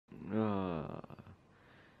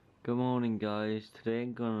Good morning guys, today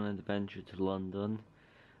I'm going on an adventure to London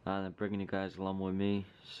and I'm bringing you guys along with me,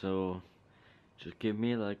 so just give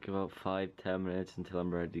me like about 5-10 minutes until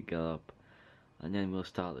I'm ready to get up and then we'll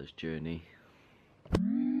start this journey.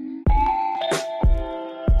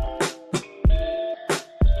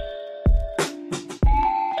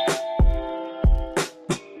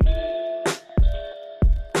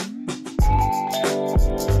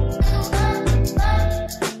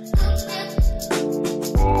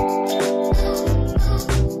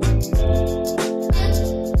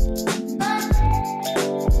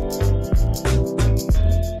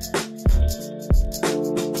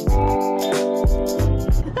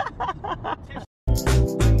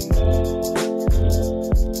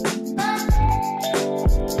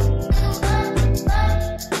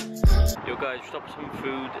 Stop some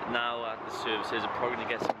food now at the services. I'm probably gonna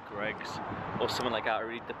get some Greggs or something like that. It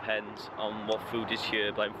really depends on what food is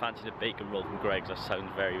here, but I'm fancying a bacon roll from Greggs. That sounds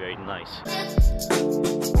very, very nice.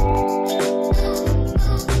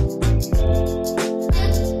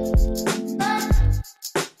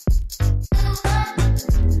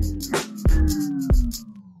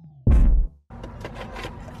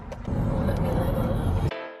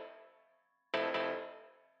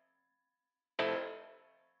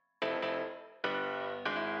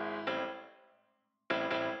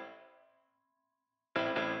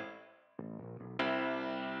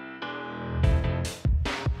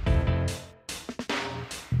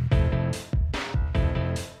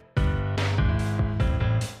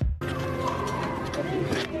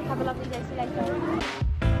 Have a lovely day, see you later.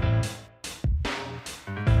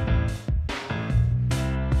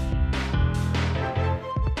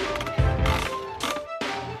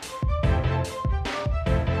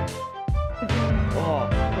 Oh,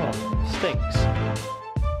 stinks.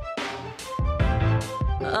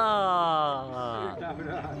 Ah.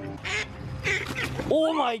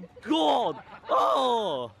 Oh my god!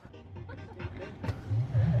 Oh!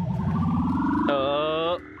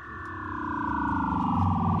 Oh!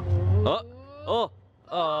 Oh!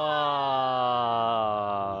 Oh!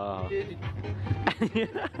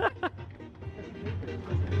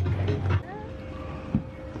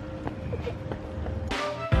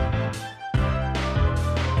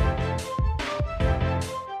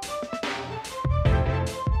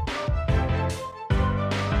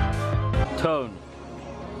 Tone,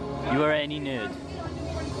 you are any nerd.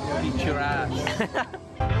 Eat your ass.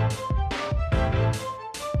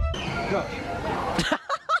 Go.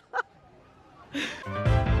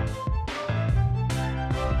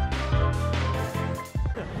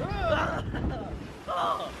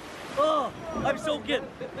 Oh, I'm soaking.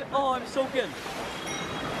 Oh, I'm soaking.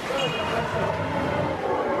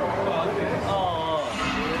 Oh.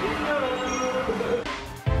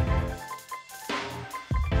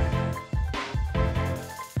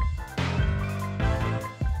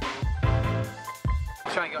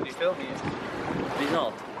 Trying to get on your film here. He's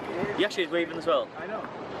not. He actually is waving as well. I know.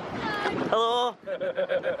 Hello.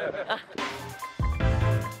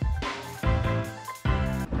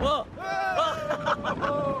 Whoa.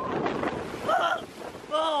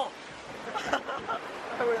 Oh.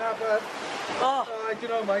 I went out bad. Oh. Do you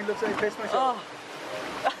know, mine looks like I pissed myself.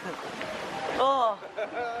 Oh.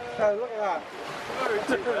 Oh, look at that.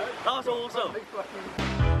 That was awesome.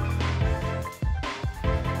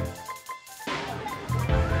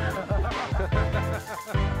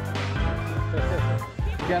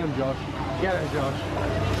 Get him, Josh. Get him, Josh.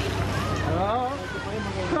 Oh.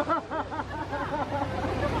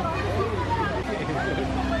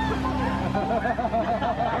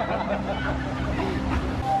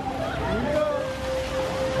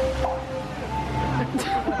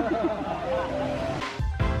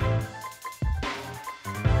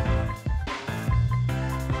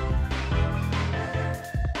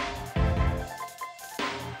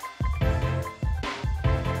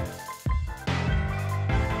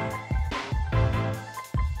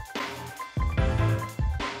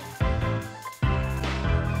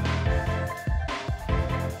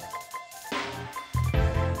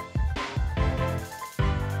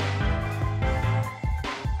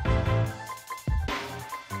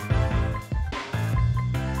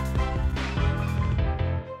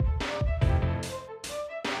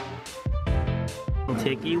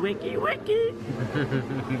 Ticky wicky wicky.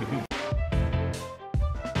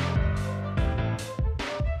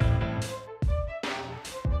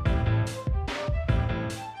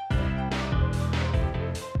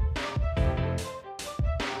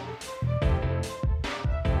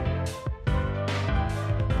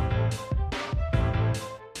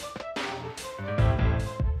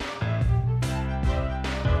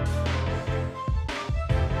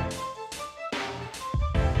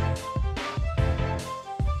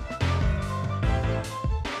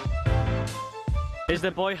 Is the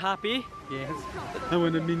boy happy? Yes. I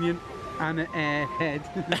want a minion and an airhead.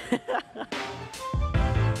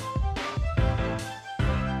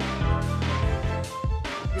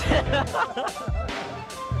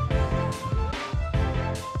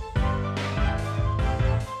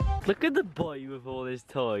 Look at the boy with all his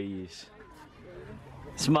toys.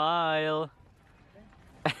 Smile.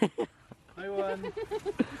 I won.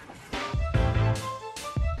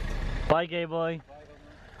 Bye, gay boy.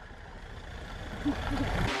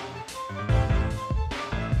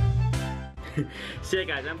 So yeah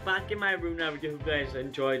guys, I'm back in my room now. I hope you guys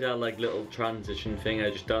enjoyed that like little transition thing I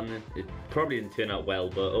just done. It probably didn't turn out well,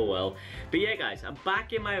 but oh well. But yeah guys, I'm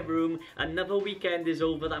back in my room. Another weekend is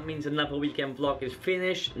over. That means another weekend vlog is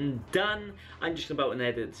finished and done. I'm just about to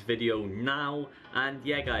edit this video now. And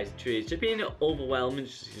yeah guys, it's just been overwhelming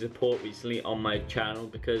to support recently on my channel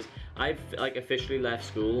because I've like officially left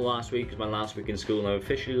school. Last week was my last week in school and I've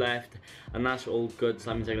officially left, and that's all good. So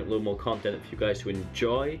that means I got a little more content for you guys to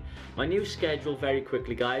enjoy. My new schedule very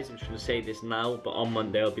quickly guys, I'm just going to say this now, but on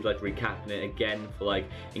Monday I'll be like recapping it again for like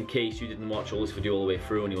in case you didn't watch all this video all the way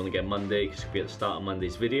through and you want to get Monday, because it'll be at the start of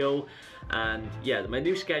Monday's video. And yeah, my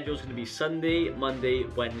new schedule is going to be Sunday, Monday,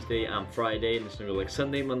 Wednesday and Friday, and it's going to go like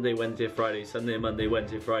Sunday, Monday, Wednesday, Friday, Sunday, Monday,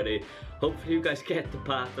 Wednesday, Friday. Hopefully you guys get the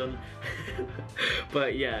pattern.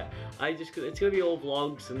 But yeah, it's going to be all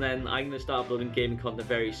vlogs, and then I'm going to start uploading gaming content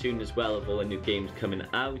very soon as well, of all the new games coming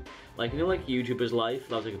out. Like, you know, like YouTuber's life,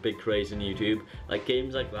 that was like a big craze on YouTube. Like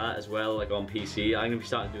games like that as well, like on PC. I'm going to be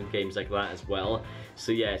starting doing games like that as well.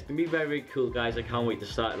 So yeah, it's going to be very, very cool guys. I can't wait to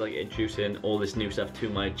start like introducing all this new stuff to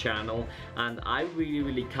my channel. And I really,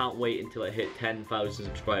 really can't wait until I hit 10,000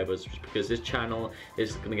 subscribers, just because this channel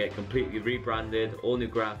is going to get completely rebranded, all new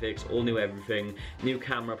graphics, all new everything, new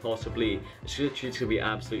camera possibly. It's going to be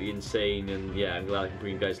absolutely insane, and yeah, I'm glad I can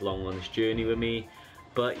bring you guys along on this journey with me.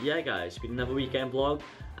 But yeah guys, it's been another weekend vlog,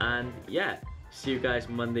 and yeah, see you guys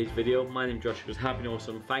in Monday's video. My name is Josh, it was happy and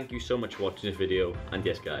awesome. Thank you so much for watching this video, and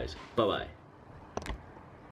yes guys, bye bye.